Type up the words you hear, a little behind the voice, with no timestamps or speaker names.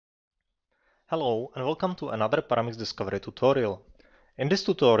Hello and welcome to another Paramics Discovery tutorial. In this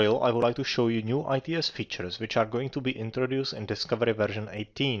tutorial I would like to show you new ITS features which are going to be introduced in Discovery version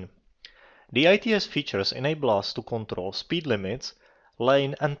 18. The ITS features enable us to control speed limits,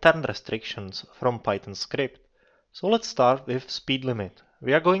 lane and turn restrictions from Python script. So let's start with speed limit.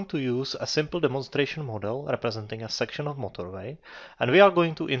 We are going to use a simple demonstration model representing a section of motorway, and we are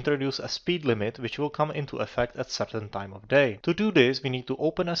going to introduce a speed limit which will come into effect at certain time of day. To do this, we need to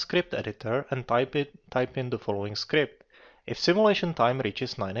open a script editor and type in the following script. If simulation time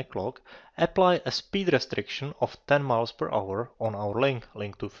reaches 9 o'clock, apply a speed restriction of 10 miles per hour on our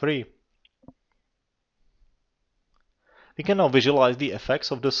link to 3. We can now visualize the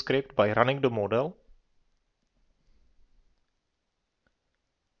effects of the script by running the model.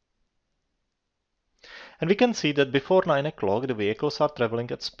 And we can see that before 9 o'clock the vehicles are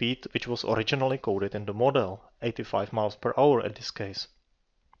traveling at speed which was originally coded in the model, 85 miles per hour in this case.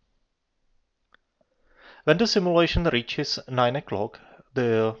 When the simulation reaches 9 o'clock,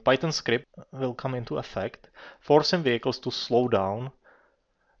 the Python script will come into effect, forcing vehicles to slow down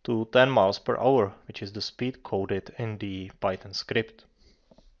to 10 miles per hour, which is the speed coded in the Python script.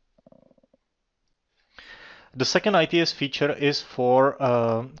 The second ITS feature is for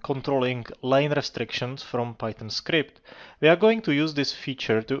controlling lane restrictions from Python script. We are going to use this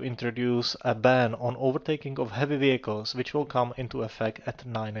feature to introduce a ban on overtaking of heavy vehicles, which will come into effect at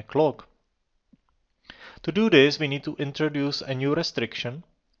 9 o'clock. To do this, we need to introduce a new restriction.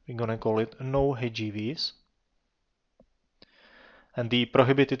 We're going to call it no HGVs. And the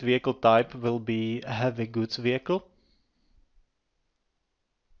prohibited vehicle type will be a heavy goods vehicle.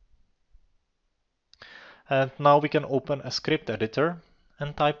 And now we can open a script editor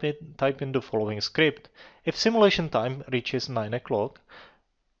and type in the following script. If simulation time reaches 9 o'clock,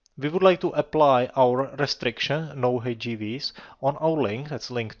 we would like to apply our restriction, no HGVs, on our link, that's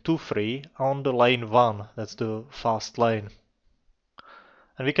link 23, on the lane 1, that's the fast lane.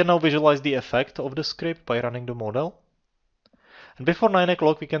 And we can now visualize the effect of the script by running the model. And before 9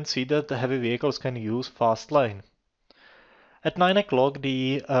 o'clock we can see that the heavy vehicles can use fast lane. At 9 o'clock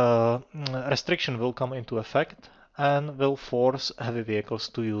the restriction will come into effect and will force heavy vehicles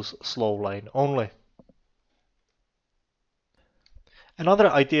to use slow lane only.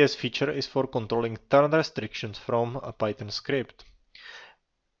 Another ITS feature is for controlling turn restrictions from a Python script.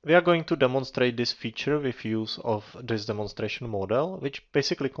 We are going to demonstrate this feature with use of this demonstration model, which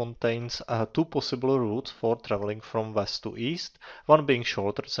basically contains two possible routes for traveling from west to east, one being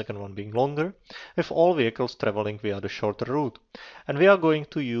shorter, second one being longer, with all vehicles traveling via the shorter route. And we are going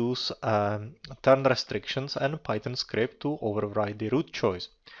to use turn restrictions and Python script to override the route choice.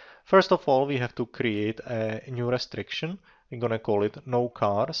 First of all, we have to create a new restriction. We're going to call it no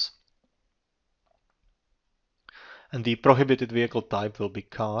cars. And the prohibited vehicle type will be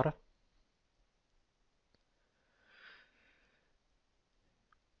car.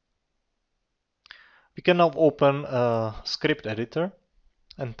 We can now open a script editor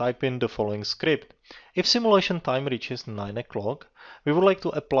and type in the following script. If simulation time reaches 9 o'clock, we would like to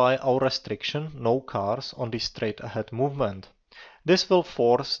apply our restriction, no cars, on the straight ahead movement. This will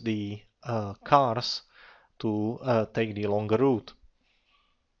force the cars to take the longer route.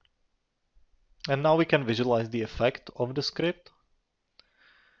 And now we can visualize the effect of the script.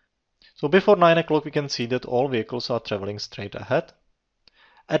 So before 9 o'clock we can see that all vehicles are traveling straight ahead.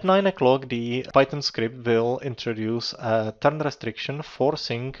 At 9 o'clock the Python script will introduce a turn restriction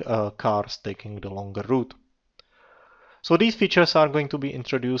forcing cars taking the longer route. So these features are going to be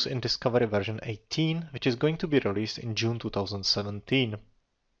introduced in Discovery version 18, which is going to be released in June 2017.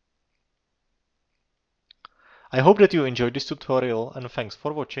 I hope that you enjoyed this tutorial and thanks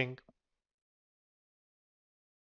for watching.